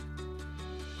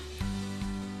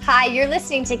Hi, you're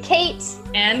listening to Kate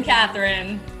and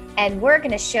Catherine, and we're going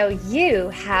to show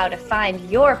you how to find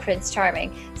your Prince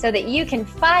Charming so that you can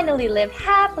finally live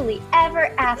happily ever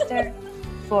after,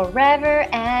 forever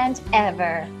and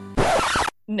ever.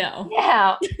 No.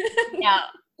 No.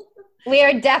 We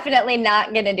are definitely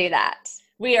not going to do that.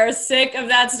 We are sick of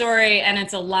that story, and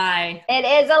it's a lie. It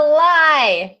is a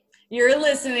lie. You're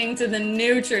listening to The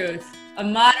New Truth, a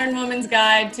modern woman's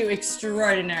guide to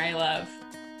extraordinary love.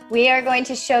 We are going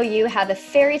to show you how the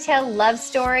fairy tale love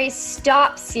story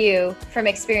stops you from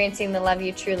experiencing the love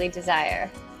you truly desire.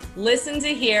 Listen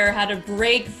to hear how to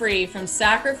break free from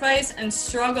sacrifice and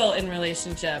struggle in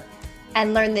relationship.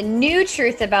 And learn the new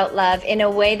truth about love in a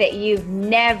way that you've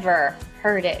never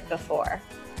heard it before.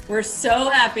 We're so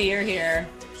happy you're here.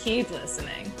 Keep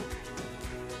listening.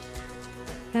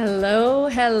 Hello,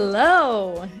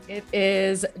 hello. It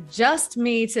is just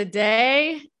me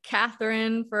today,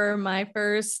 Catherine, for my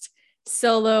first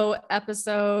solo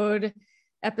episode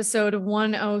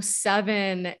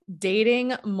 107,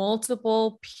 Dating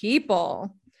Multiple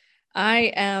People.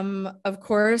 I am, of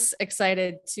course,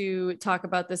 excited to talk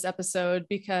about this episode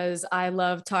because I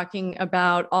love talking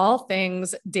about all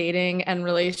things dating and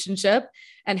relationship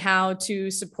and how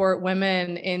to support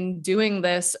women in doing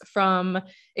this from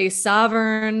a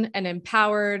sovereign and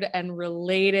empowered and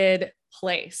related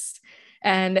place.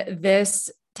 And this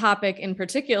topic in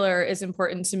particular is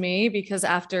important to me because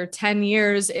after 10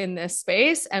 years in this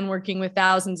space and working with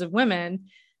thousands of women,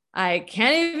 I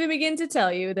can't even begin to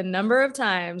tell you the number of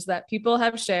times that people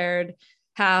have shared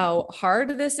how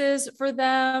hard this is for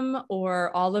them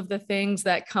or all of the things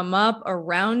that come up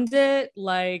around it,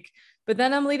 like, but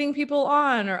then I'm leading people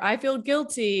on, or I feel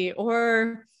guilty,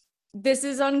 or this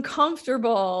is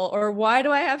uncomfortable, or why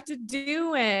do I have to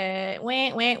do it?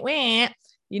 Wah.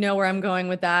 You know where I'm going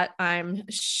with that. I'm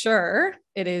sure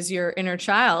it is your inner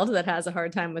child that has a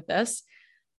hard time with this.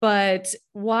 But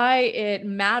why it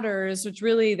matters, which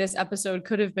really this episode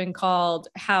could have been called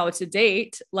How to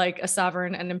Date Like a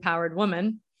Sovereign and Empowered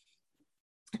Woman.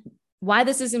 Why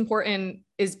this is important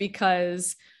is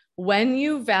because when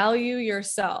you value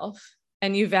yourself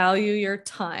and you value your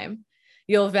time,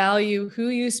 you'll value who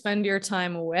you spend your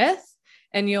time with,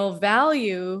 and you'll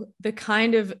value the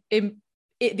kind of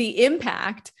the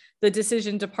impact the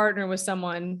decision to partner with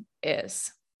someone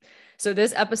is. So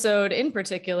this episode in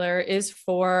particular is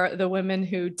for the women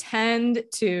who tend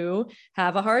to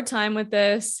have a hard time with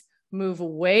this, move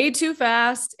way too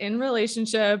fast in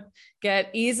relationship, get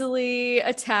easily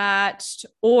attached,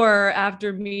 or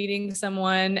after meeting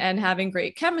someone and having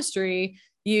great chemistry,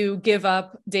 you give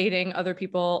up dating other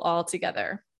people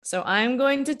altogether. So I'm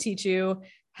going to teach you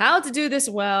how to do this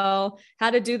well, how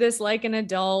to do this like an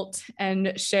adult,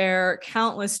 and share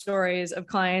countless stories of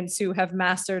clients who have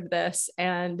mastered this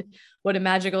and what a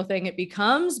magical thing it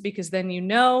becomes, because then you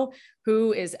know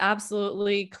who is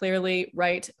absolutely clearly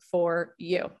right for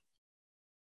you.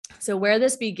 So where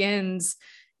this begins,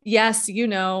 yes, you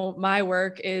know, my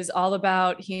work is all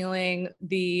about healing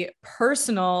the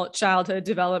personal childhood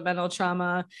developmental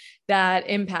trauma that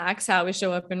impacts how we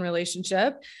show up in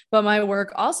relationship. But my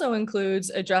work also includes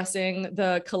addressing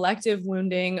the collective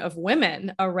wounding of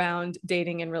women around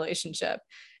dating and relationship.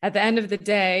 At the end of the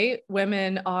day,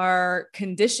 women are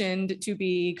conditioned to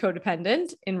be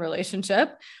codependent in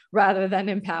relationship rather than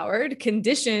empowered,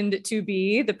 conditioned to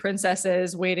be the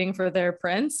princesses waiting for their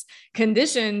prince,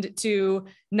 conditioned to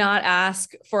not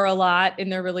ask for a lot in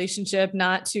their relationship,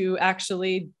 not to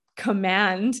actually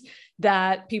command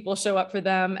that people show up for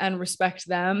them and respect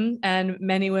them. And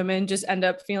many women just end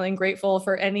up feeling grateful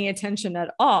for any attention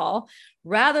at all,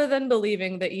 rather than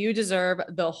believing that you deserve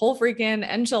the whole freaking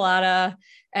enchilada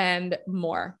and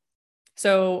more.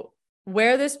 So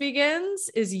where this begins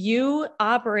is you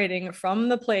operating from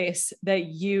the place that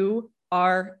you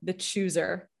are the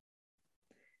chooser.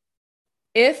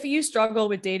 If you struggle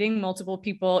with dating multiple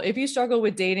people, if you struggle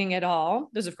with dating at all,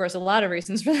 there's of course a lot of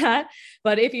reasons for that,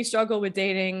 but if you struggle with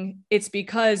dating, it's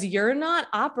because you're not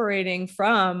operating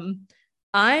from,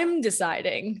 I'm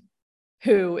deciding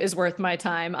who is worth my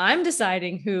time. I'm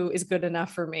deciding who is good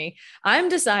enough for me. I'm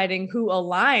deciding who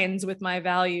aligns with my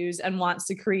values and wants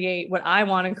to create what I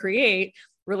want to create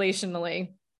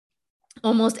relationally.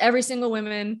 Almost every single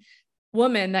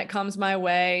woman that comes my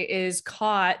way is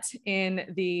caught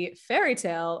in the fairy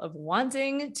tale of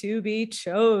wanting to be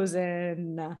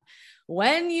chosen.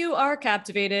 When you are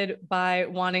captivated by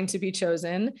wanting to be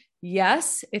chosen,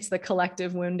 yes, it's the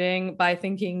collective wounding by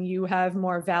thinking you have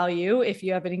more value if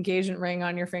you have an engagement ring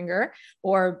on your finger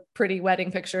or pretty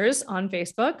wedding pictures on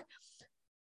Facebook.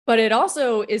 But it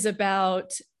also is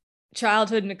about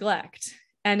childhood neglect.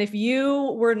 And if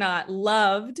you were not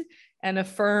loved and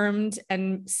affirmed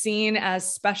and seen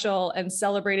as special and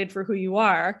celebrated for who you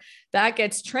are, that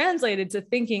gets translated to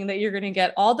thinking that you're going to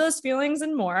get all those feelings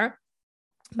and more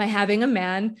by having a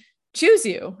man choose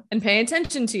you and pay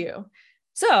attention to you.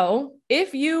 So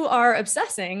if you are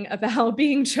obsessing about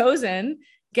being chosen,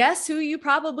 guess who you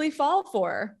probably fall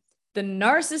for? The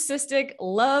narcissistic,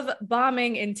 love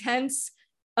bombing, intense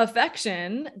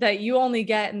affection that you only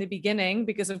get in the beginning,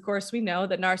 because of course we know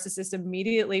that narcissists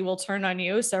immediately will turn on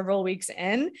you several weeks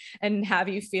in and have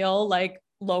you feel like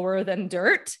lower than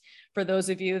dirt. For those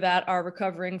of you that are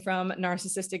recovering from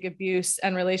narcissistic abuse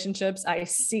and relationships, I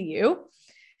see you.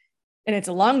 And it's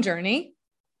a long journey.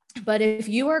 But if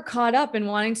you are caught up in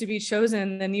wanting to be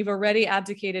chosen, then you've already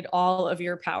abdicated all of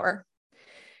your power.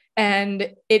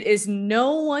 And it is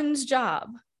no one's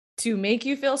job to make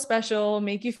you feel special,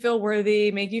 make you feel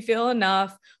worthy, make you feel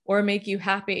enough, or make you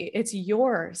happy. It's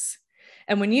yours.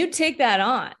 And when you take that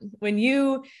on, when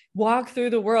you walk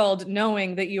through the world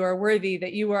knowing that you are worthy,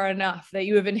 that you are enough, that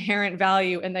you have inherent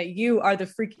value, and that you are the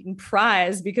freaking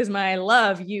prize, because my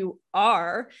love, you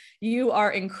are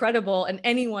incredible, and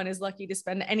anyone is lucky to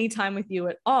spend any time with you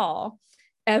at all,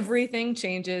 everything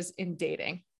changes in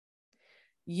dating.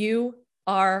 You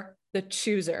are the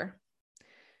chooser.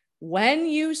 When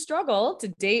you struggle to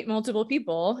date multiple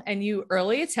people and you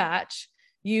early attach,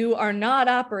 you are not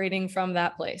operating from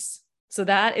that place. So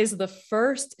that is the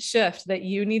first shift that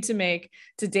you need to make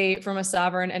to date from a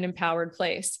sovereign and empowered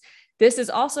place. This is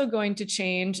also going to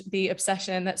change the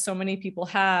obsession that so many people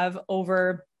have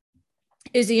over,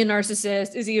 is he a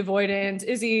narcissist? Is he avoidant?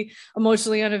 Is he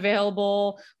emotionally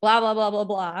unavailable? Blah, blah, blah, blah,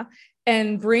 blah.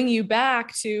 And bring you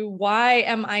back to, why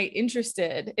am I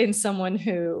interested in someone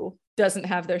who doesn't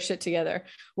have their shit together?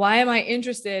 Why am I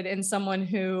interested in someone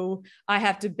who I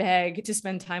have to beg to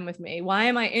spend time with me? Why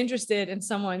am I interested in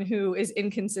someone who is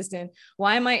inconsistent?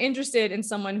 Why am I interested in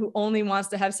someone who only wants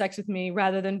to have sex with me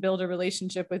rather than build a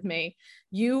relationship with me?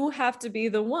 You have to be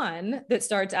the one that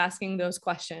starts asking those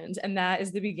questions. And that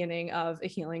is the beginning of a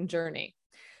healing journey.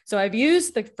 So I've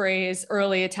used the phrase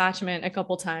early attachment a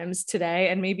couple times today,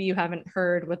 and maybe you haven't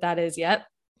heard what that is yet.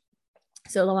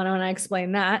 So why don't I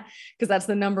explain that? Because that's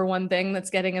the number one thing that's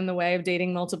getting in the way of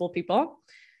dating multiple people.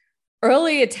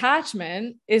 Early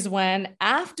attachment is when,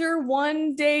 after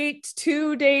 1 date,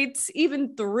 2 dates,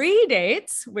 even 3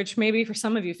 dates, which maybe for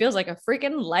some of you feels like a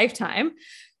freaking lifetime,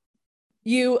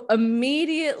 you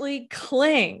immediately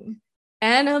cling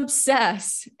and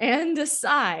obsess and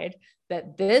decide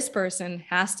that this person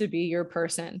has to be your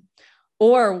person.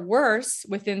 Or worse,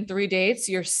 within 3 dates,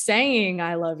 you're saying,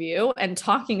 I love you, and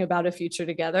talking about a future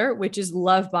together, which is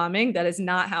love bombing. That is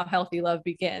not how healthy love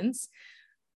begins.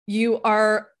 You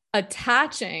are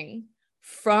attaching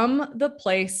from the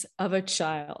place of a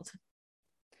child.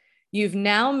 You've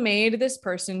now made this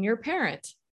person your parent.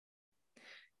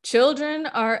 Children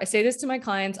are, I say this to my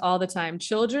clients all the time,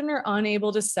 children are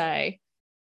unable to say,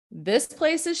 this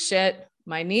place is shit.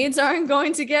 My needs aren't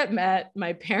going to get met.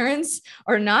 My parents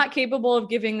are not capable of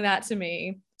giving that to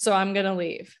me, so I'm going to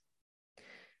leave.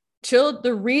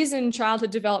 The reason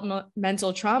childhood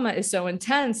developmental trauma is so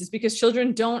intense is because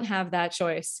children don't have that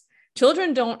choice.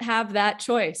 Children don't have that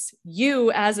choice.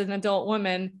 You, as an adult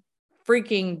woman,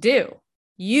 freaking do.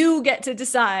 You get to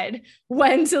decide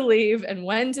when to leave and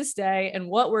when to stay and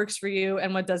what works for you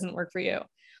and what doesn't work for you.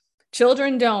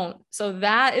 Children don't. So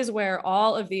that is where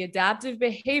all of the adaptive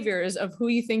behaviors of who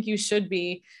you think you should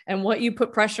be and what you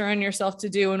put pressure on yourself to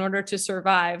do in order to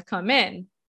survive come in.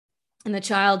 And the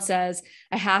child says,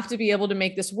 I have to be able to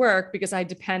make this work because I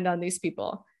depend on these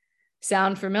people.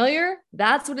 Sound familiar?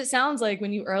 That's what it sounds like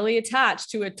when you early attach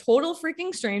to a total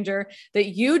freaking stranger that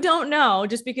you don't know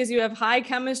just because you have high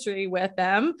chemistry with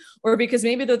them, or because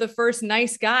maybe they're the first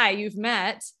nice guy you've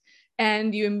met.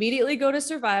 And you immediately go to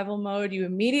survival mode, you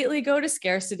immediately go to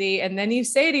scarcity, and then you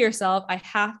say to yourself, I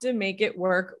have to make it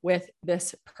work with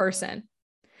this person.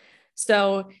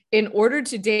 So in order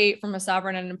to date from a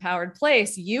sovereign and empowered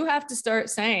place, you have to start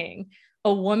saying,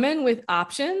 a woman with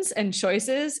options and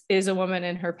choices is a woman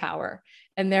in her power.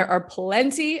 And there are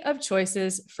plenty of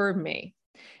choices for me.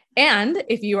 And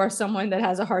if you are someone that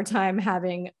has a hard time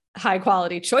having high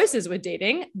quality choices with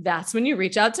dating, that's when you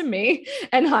reach out to me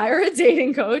and hire a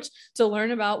dating coach to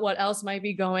learn about what else might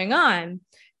be going on.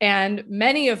 And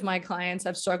many of my clients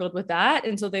have struggled with that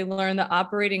until they learn the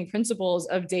operating principles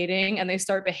of dating and they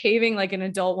start behaving like an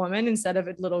adult woman instead of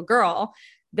a little girl.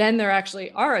 Then there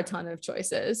actually are a ton of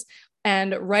choices.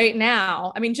 And right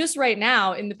now, just right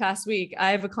now in the past week,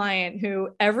 I have a client who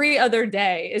every other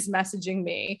day is messaging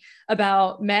me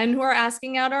about men who are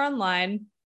asking out or online.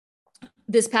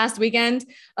 This past weekend,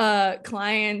 a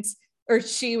client, or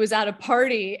she was at a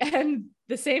party and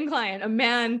the same client, a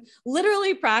man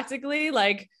literally practically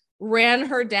like ran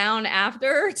her down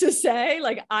after to say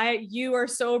like, you are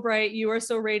so bright, you are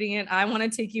so radiant, I want to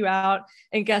take you out.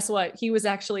 And guess what? He was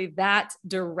actually that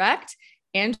direct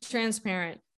and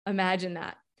transparent. Imagine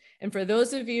that. And for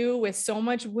those of you with so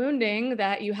much wounding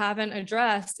that you haven't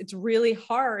addressed, it's really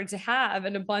hard to have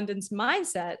an abundance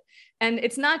mindset. And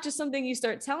it's not just something you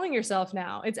start telling yourself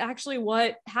now. It's actually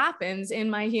what happens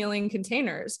in my healing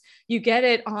containers. You get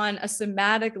it on a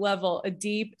somatic level, a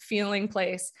deep feeling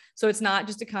place. So it's not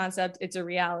just a concept, it's a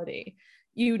reality.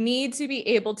 You need to be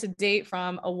able to date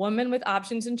from a woman with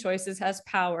options and choices has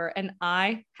power, and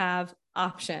I have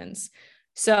options.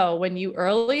 So when you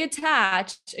early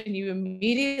attach and you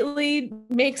immediately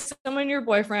make someone your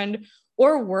boyfriend,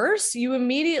 or worse, you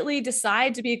immediately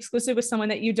decide to be exclusive with someone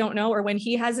that you don't know, or when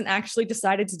he hasn't actually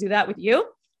decided to do that with you,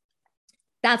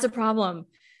 that's a problem,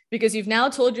 because you've now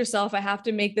told yourself, I have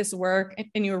to make this work.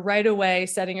 And you're right away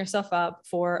setting yourself up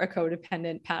for a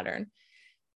codependent pattern.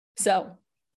 So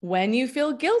when you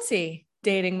feel guilty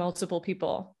dating multiple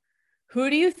people, who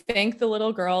do you think the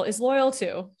little girl is loyal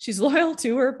to? She's loyal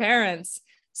to her parents.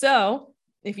 So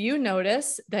if you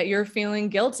notice that you're feeling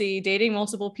guilty dating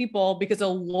multiple people because a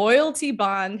loyalty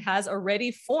bond has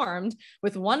already formed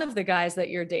with one of the guys that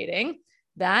you're dating,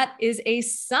 that is a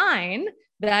sign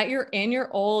that you're in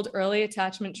your old early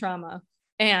attachment trauma.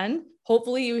 And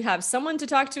hopefully you have someone to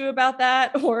talk to about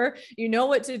that, or you know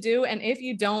what to do. And if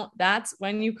you don't, that's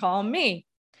when you call me.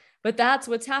 But that's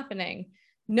what's happening.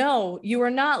 No, you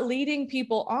are not leading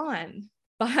people on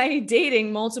by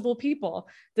dating multiple people.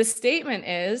 The statement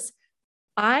is,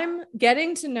 I'm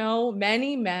getting to know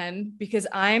many men because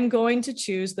I'm going to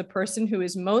choose the person who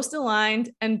is most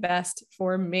aligned and best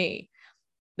for me.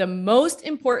 The most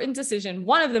important decision,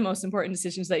 one of the most important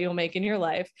decisions that you'll make in your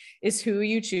life, is who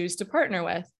you choose to partner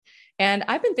with. And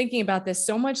I've been thinking about this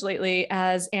so much lately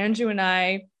as Andrew and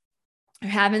I are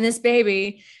having this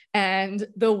baby, and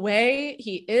the way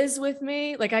he is with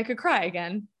me, like I could cry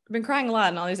again. I've been crying a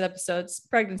lot in all these episodes,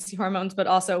 pregnancy hormones, but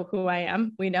also who I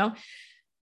am. We know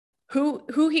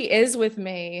who he is with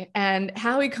me and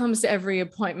how he comes to every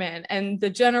appointment and the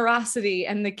generosity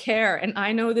and the care. And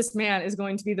I know this man is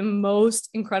going to be the most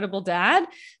incredible dad,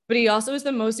 but he also is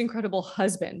the most incredible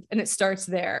husband. And it starts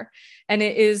there. And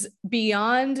it is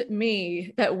beyond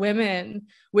me that women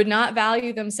would not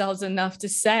value themselves enough to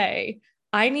say,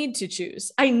 I need to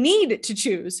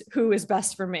choose who is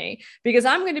best for me, because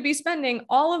I'm going to be spending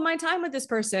all of my time with this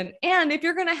person. And if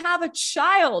you're going to have a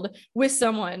child with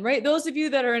someone, right? Those of you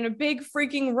that are in a big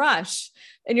freaking rush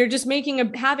and you're just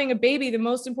having a baby the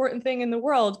most important thing in the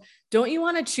world, don't you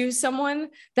want to choose someone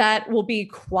that will be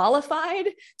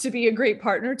qualified to be a great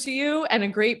partner to you and a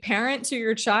great parent to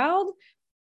your child?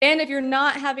 And if you're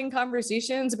not having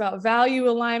conversations about value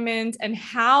alignment and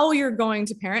how you're going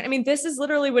to parent, I mean, this is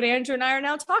literally what Andrew and I are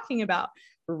now talking about.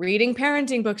 We're reading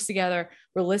parenting books together.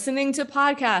 We're listening to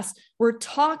podcasts. We're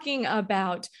talking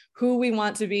about who we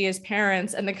want to be as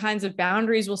parents and the kinds of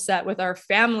boundaries we'll set with our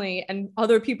family and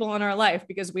other people in our life,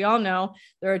 because we all know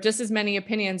there are just as many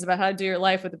opinions about how to do your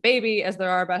life with a baby as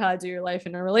there are about how to do your life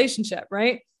in a relationship,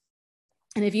 right?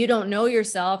 And if you don't know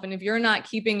yourself, and if you're not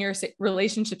keeping your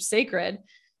relationship sacred,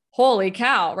 holy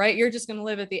cow, right? You're just going to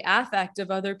live at the affect of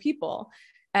other people.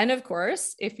 And of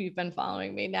course, if you've been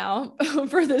following me now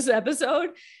for this episode,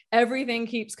 everything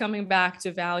keeps coming back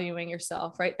to valuing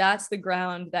yourself, right? That's the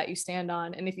ground that you stand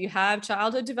on. And if you have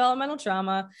childhood developmental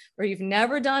trauma, or you've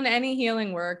never done any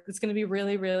healing work, it's going to be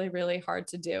really, really, really hard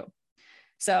to do.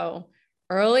 So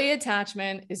early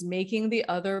attachment is making the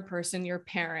other person your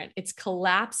parent. It's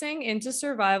collapsing into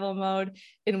survival mode,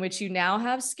 in which you now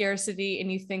have scarcity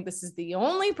and you think this is the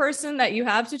only person that you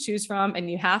have to choose from and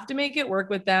you have to make it work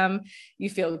with them. You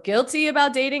feel guilty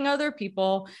about dating other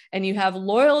people, and you have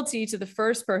loyalty to the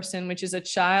first person, which is a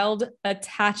child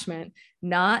attachment,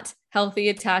 not healthy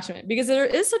attachment, because there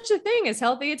is such a thing as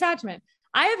healthy attachment.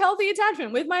 I have healthy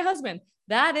attachment with my husband.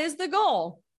 That is the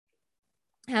goal.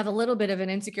 I have a little bit of an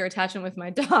insecure attachment with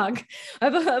my dog. I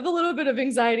have a little bit of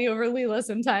anxiety over Leela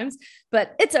sometimes,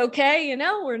 but it's okay. You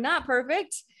know, we're not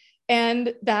perfect.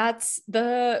 And that's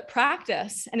the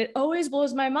practice. And it always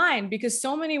blows my mind, because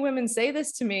so many women say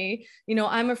this to me, you know,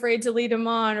 I'm afraid to lead him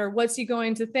on, or what's he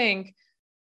going to think?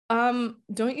 Don't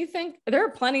you think there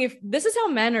are plenty of, this is how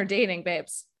men are dating,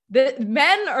 babes. The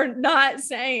men are not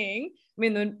saying, I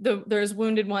mean, there's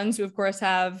wounded ones who of course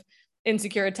have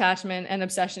insecure attachment and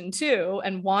obsession too,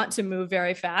 and want to move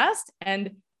very fast.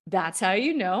 And that's how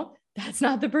you know that's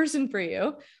not the person for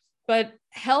you. But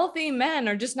healthy men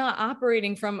are just not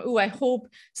operating from, oh, I hope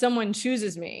someone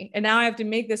chooses me, and now I have to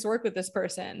make this work with this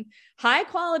person. High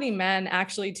quality men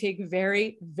actually take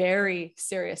very, very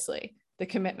seriously the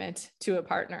commitment to a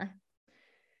partner.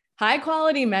 High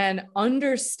quality men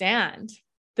understand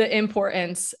the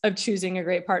importance of choosing a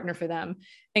great partner for them.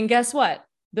 And guess what?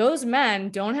 Those men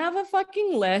don't have a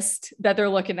fucking list that they're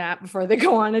looking at before they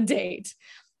go on a date.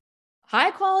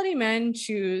 High quality men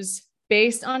choose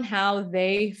based on how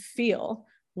they feel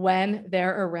when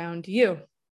they're around you.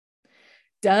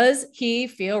 Does he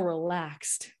feel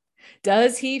relaxed?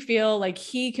 Does he feel like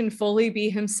he can fully be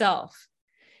himself?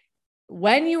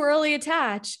 When you early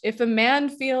attach, if a man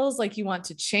feels like you want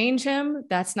to change him,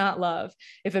 that's not love.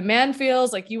 If a man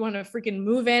feels like you want to freaking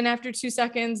move in after 2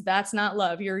 seconds, that's not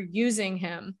love. You're using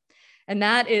him. And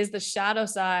that is the shadow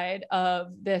side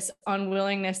of this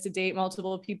unwillingness to date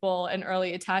multiple people and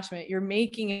early attachment. You're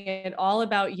making it all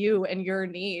about you and your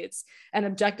needs and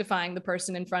objectifying the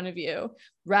person in front of you,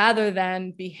 rather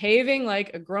than behaving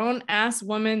like a grown ass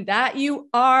woman that you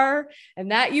are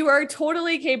and that you are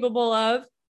totally capable of,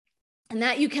 and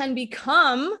that you can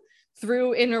become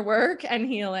through inner work and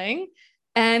healing,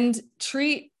 and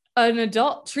treat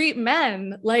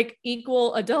men like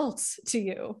equal adults to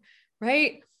you,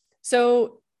 right?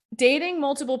 So dating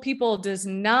multiple people does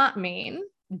not mean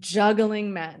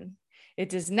juggling men. It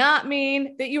does not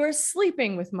mean that you are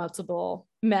sleeping with multiple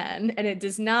men, and it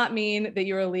does not mean that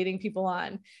you are leading people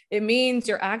on. It means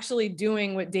you're actually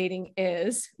doing what dating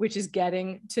is, which is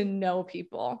getting to know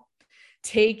people.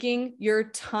 Taking your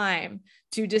time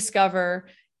to discover,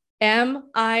 am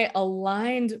I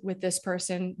aligned with this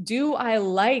person? Do I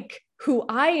like who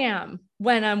I am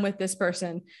when I'm with this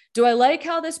person? Do I like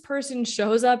how this person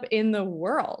shows up in the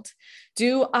world?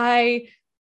 Do I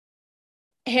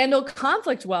handle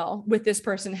conflict well with this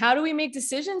person? How do we make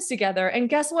decisions together? And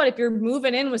guess what? If you're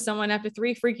moving in with someone after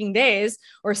 3 freaking days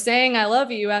or saying I love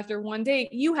you after 1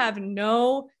 date, you have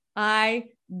no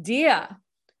idea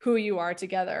who you are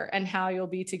together and how you'll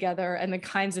be together and the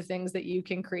kinds of things that you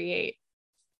can create.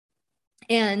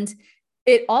 And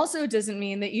it also doesn't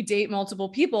mean that you date multiple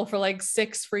people for like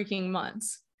 6 freaking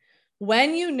months.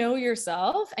 When you know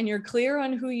yourself and you're clear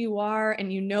on who you are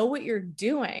and you know what you're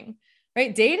doing,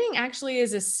 right? Dating actually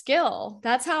is a skill.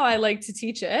 That's how I like to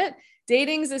teach it.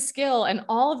 Dating is a skill, and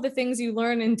all of the things you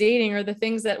learn in dating are the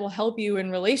things that will help you in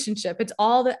relationship. It's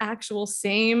all the actual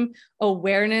same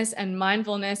awareness and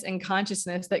mindfulness and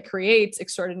consciousness that creates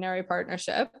extraordinary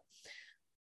partnership.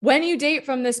 When you date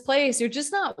from this place, you're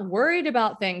just not worried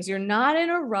about things. You're not in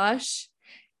a rush.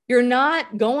 You're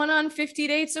not going on 50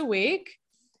 dates a week.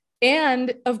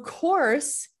 And of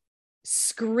course,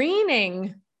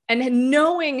 screening and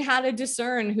knowing how to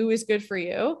discern who is good for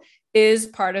you is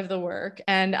part of the work.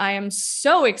 And I am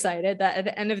so excited that at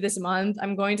the end of this month,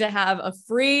 I'm going to have a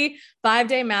free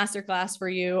 5-day masterclass for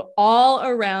you all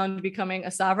around becoming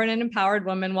a sovereign and empowered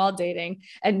woman while dating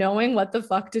and knowing what the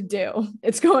fuck to do.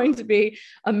 It's going to be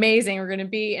amazing. We're going to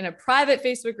be in a private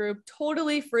Facebook group,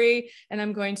 totally free. And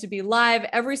I'm going to be live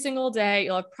every single day.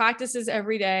 You'll have practices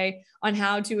every day on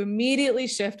how to immediately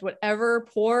shift whatever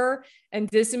poor and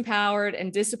disempowered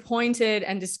and disappointed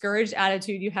and discouraged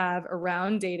attitude you have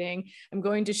around dating. I'm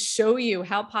going to show you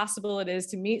how possible it is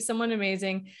to meet someone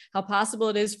amazing, how possible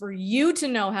it is for you to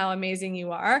know how amazing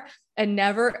you are, and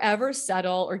never, ever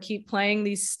settle or keep playing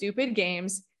these stupid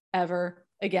games ever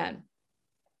again.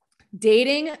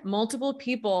 Dating multiple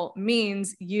people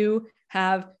means you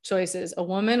have choices. A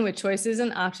woman with choices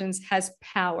and options has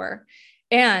power,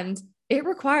 and it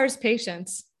requires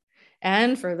patience.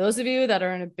 And for those of you that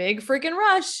are in a big freaking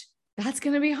rush, that's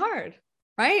going to be hard,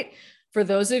 right? For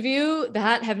those of you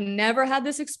that have never had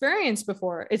this experience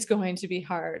before, it's going to be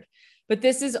hard. But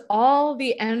this is all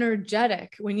the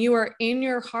energetic when you are in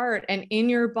your heart and in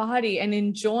your body and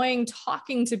enjoying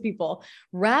talking to people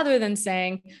rather than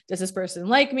saying, does this person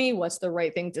like me? What's the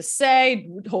right thing to say?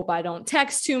 Hope I don't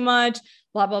text too much,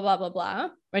 blah, blah, blah, blah, blah.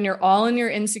 When you're all in your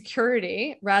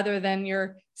insecurity rather than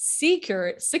your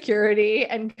security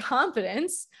and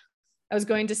confidence. I was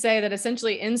going to say that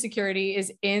essentially insecurity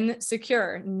is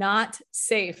insecure, not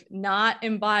safe, not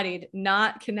embodied,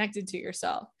 not connected to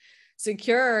yourself.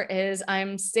 Secure is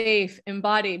I'm safe,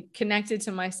 embodied, connected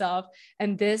to myself.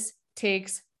 And this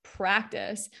takes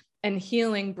practice, and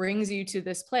healing brings you to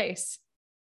this place.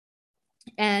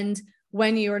 And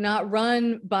when you are not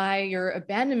run by your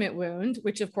abandonment wound,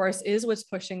 which of course is what's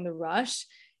pushing the rush,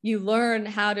 you learn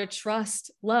how to trust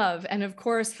love. And of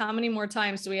course, how many more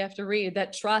times do we have to read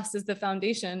that trust is the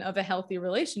foundation of a healthy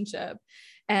relationship?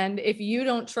 And if you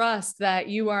don't trust that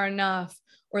you are enough,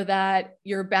 or that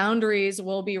your boundaries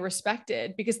will be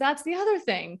respected. Because that's the other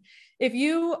thing. If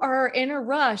you are in a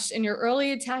rush and you're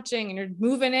early attaching and you're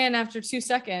moving in after 2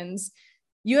 seconds,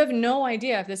 you have no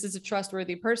idea if this is a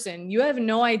trustworthy person. You have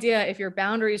no idea if your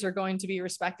boundaries are going to be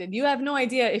respected. You have no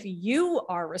idea if you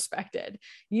are respected.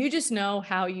 You just know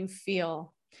how you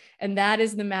feel. And that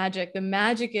is the magic. The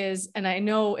magic is, and I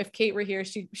know if Kate were here,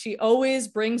 she always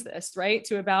brings this, right,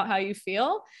 to about how you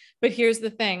feel. But here's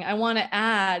the thing. I want to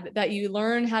add that you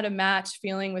learn how to match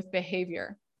feeling with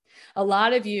behavior. A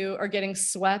lot of you are getting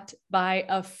swept by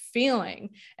a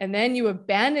feeling, and then you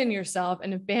abandon yourself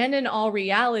and abandon all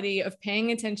reality of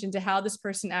paying attention to how this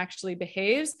person actually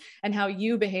behaves and how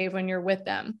you behave when you're with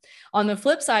them. On the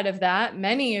flip side of that,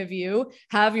 many of you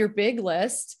have your big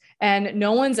list and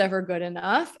no one's ever good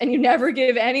enough, and you never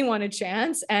give anyone a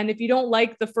chance. And if you don't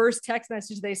like the first text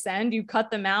message they send, you cut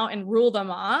them out and rule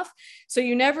them off. So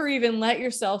you never even let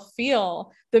yourself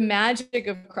feel the magic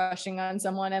of crushing on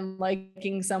someone and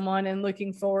liking someone and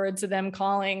looking forward to them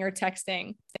calling or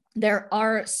texting. There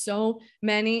are so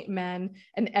many men,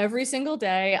 and every single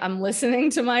day I'm listening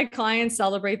to my clients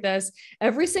celebrate this.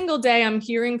 Every single day I'm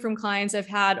hearing from clients I've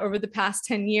had over the past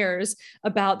 10 years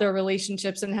about their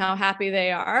relationships and how happy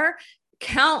they are.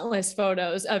 Countless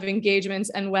photos of engagements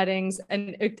and weddings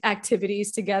and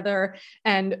activities together,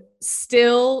 and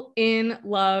still in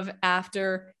love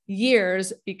after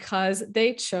years because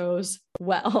they chose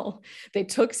well. They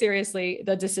took seriously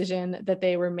the decision that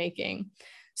they were making.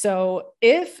 So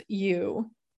if you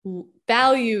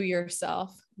value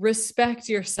yourself, respect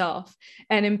yourself,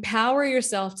 and empower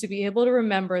yourself to be able to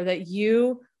remember that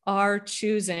you are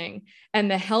choosing,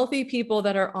 and the healthy people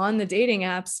that are on the dating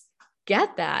apps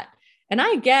get that. And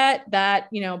I get that,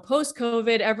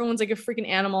 post-COVID, everyone's like a freaking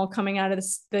animal coming out of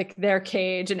their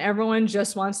cage, and everyone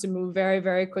just wants to move very,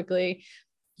 very quickly.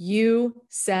 You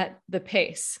set the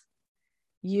pace.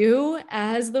 You,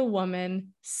 as the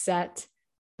woman, set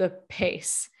the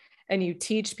pace, and you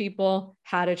teach people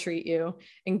how to treat you.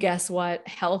 And guess what?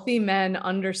 Healthy men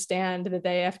understand that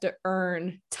they have to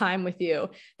earn time with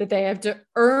you, that they have to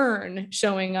earn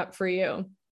showing up for you.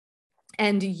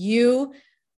 And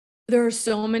there are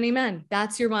so many men.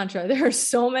 That's your mantra. There are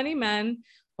so many men.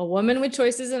 A woman with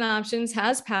choices and options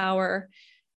has power.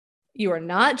 You are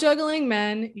not juggling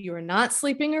men. You are not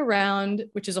sleeping around,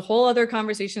 which is a whole other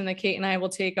conversation that Kate and I will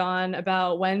take on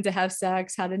about when to have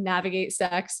sex, how to navigate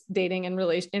sex, dating, and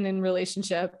in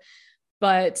relationship.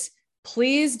 But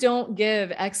please don't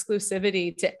give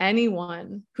exclusivity to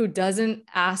anyone who doesn't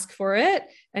ask for it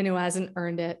and who hasn't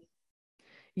earned it.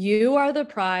 You are the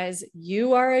prize.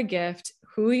 You are a gift.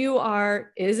 Who you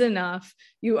are is enough.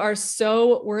 You are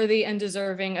so worthy and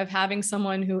deserving of having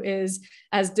someone who is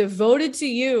as devoted to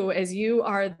you as you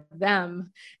are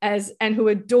them, and who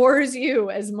adores you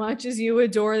as much as you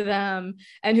adore them,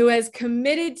 and who has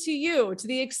committed to you to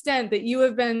the extent that you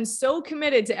have been so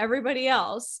committed to everybody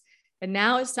else. And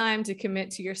now it's time to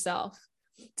commit to yourself,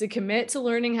 to commit to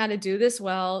learning how to do this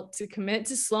well, to commit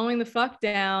to slowing the fuck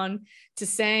down, to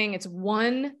saying it's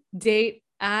one date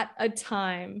at a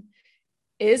time.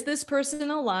 Is this person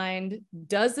aligned?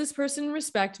 Does this person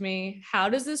respect me? How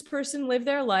does this person live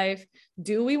their life?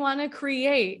 Do we want to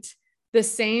create the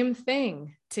same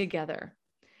thing together?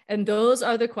 And those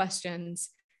are the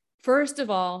questions. First of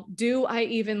all, do I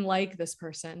even like this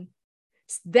person?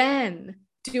 Then,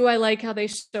 do I like how they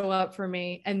show up for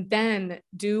me? And then,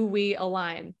 do we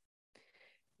align?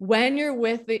 When you're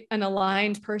with an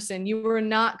aligned person, you are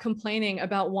not complaining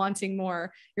about wanting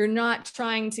more. You're not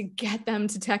trying to get them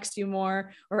to text you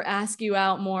more or ask you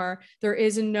out more. There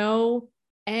is no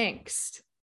angst.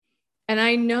 And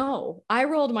I know I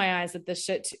rolled my eyes at this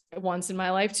shit once in my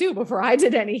life too, before I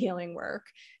did any healing work,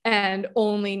 and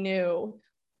only knew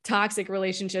toxic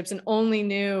relationships and only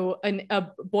knew a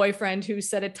boyfriend who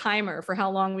set a timer for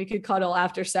how long we could cuddle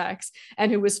after sex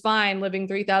and who was fine living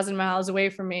 3,000 miles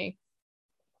away from me.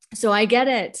 So I get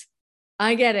it.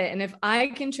 And if I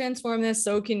can transform this,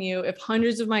 so can you. If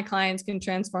hundreds of my clients can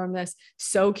transform this,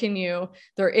 so can you.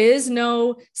 There is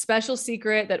no special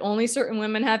secret that only certain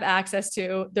women have access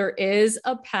to. There is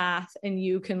a path and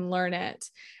you can learn it.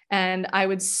 And I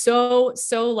would so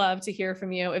love to hear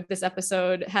from you if this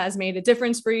episode has made a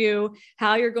difference for you,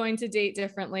 how you're going to date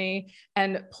differently.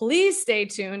 And please stay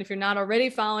tuned. If you're not already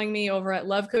following me over at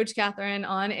Love Coach Catherine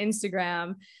on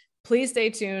Instagram, please stay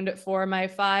tuned for my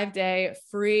 5-day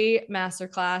free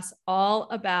masterclass all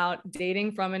about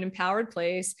dating from an empowered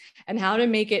place and how to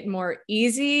make it more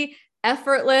easy,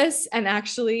 effortless, and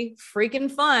actually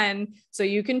freaking fun so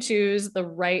you can choose the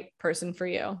right person for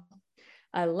you.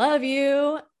 I love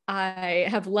you.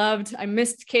 I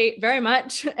missed Kate very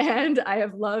much, and I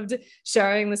have loved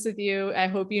sharing this with you. I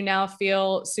hope you now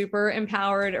feel super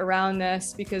empowered around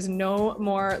this, because no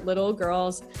more little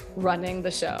girls running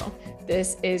the show.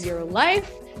 This is your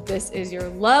life. This is your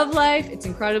love life. It's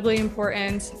incredibly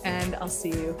important, and I'll see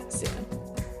you soon.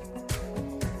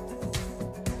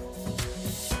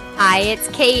 Hi, it's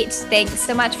Kate. Thanks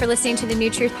so much for listening to the New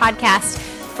Truth podcast.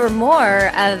 For more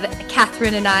of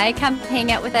Catherine and I, come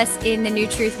hang out with us in the New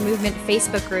Truth Movement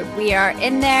Facebook group. We are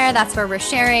in there. That's where we're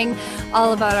sharing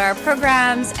all about our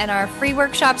programs and our free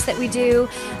workshops that we do.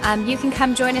 You can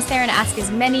come join us there and ask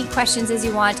as many questions as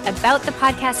you want about the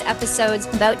podcast episodes,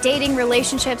 about dating,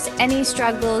 relationships, any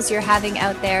struggles you're having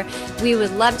out there. We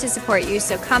would love to support you.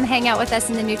 So come hang out with us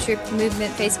in the New Truth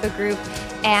Movement Facebook group,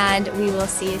 and we will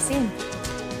see you soon.